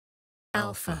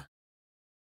Alpha.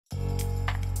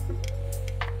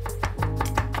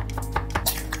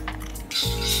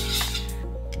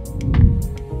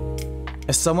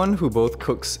 As someone who both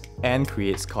cooks and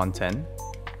creates content,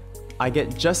 I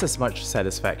get just as much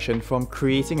satisfaction from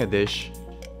creating a dish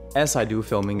as I do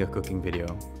filming a cooking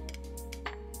video.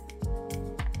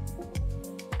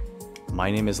 My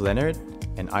name is Lennard,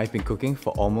 and I've been cooking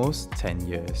for almost 10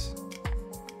 years.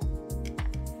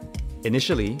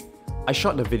 Initially, I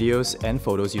shot the videos and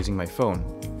photos using my phone,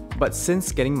 but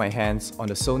since getting my hands on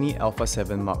the Sony Alpha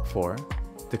 7 Mark IV,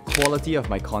 the quality of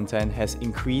my content has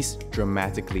increased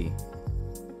dramatically.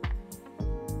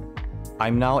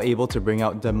 I'm now able to bring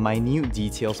out the minute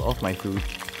details of my food,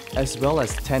 as well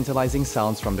as tantalizing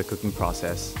sounds from the cooking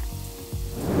process,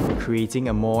 creating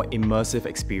a more immersive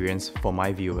experience for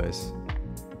my viewers.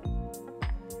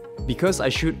 Because I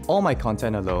shoot all my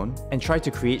content alone and try to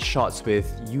create shots with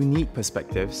unique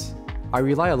perspectives, I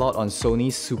rely a lot on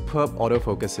Sony's superb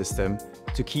autofocus system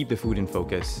to keep the food in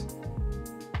focus.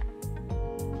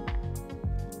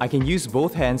 I can use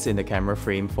both hands in the camera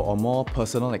frame for a more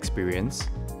personal experience,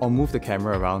 or move the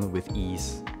camera around with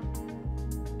ease.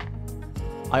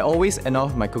 I always end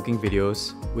off my cooking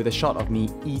videos with a shot of me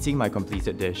eating my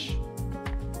completed dish.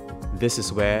 This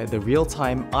is where the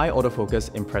real-time eye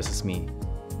autofocus impresses me.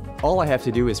 All I have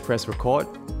to do is press record,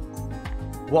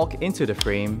 walk into the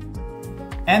frame,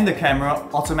 and the camera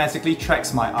automatically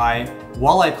tracks my eye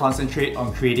while I concentrate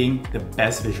on creating the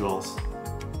best visuals.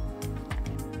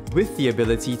 With the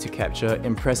ability to capture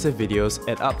impressive videos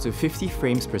at up to 50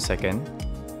 frames per second,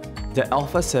 the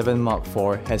Alpha 7 Mark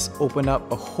IV has opened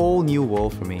up a whole new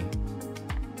world for me.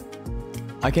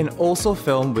 I can also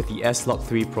film with the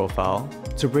S-Log3 profile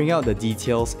to bring out the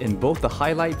details in both the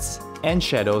highlights and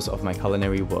shadows of my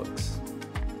culinary works.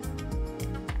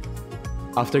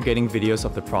 After getting videos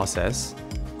of the process,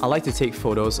 I like to take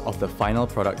photos of the final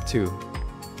product too.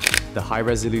 The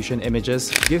high-resolution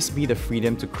images gives me the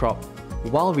freedom to crop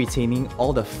while retaining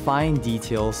all the fine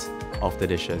details of the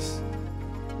dishes.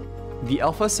 The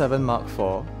Alpha 7 Mark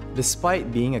IV,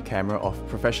 despite being a camera of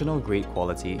professional-grade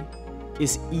quality,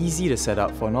 is easy to set up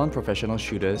for non-professional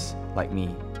shooters like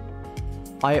me.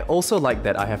 I also like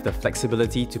that I have the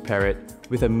flexibility to pair it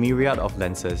with a myriad of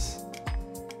lenses.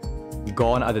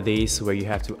 Gone are the days where you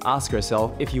have to ask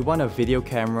yourself if you want a video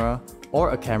camera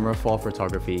or a camera for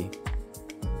photography.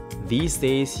 These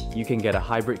days, you can get a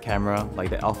hybrid camera like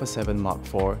the Alpha 7 Mark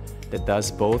IV that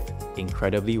does both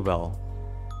incredibly well.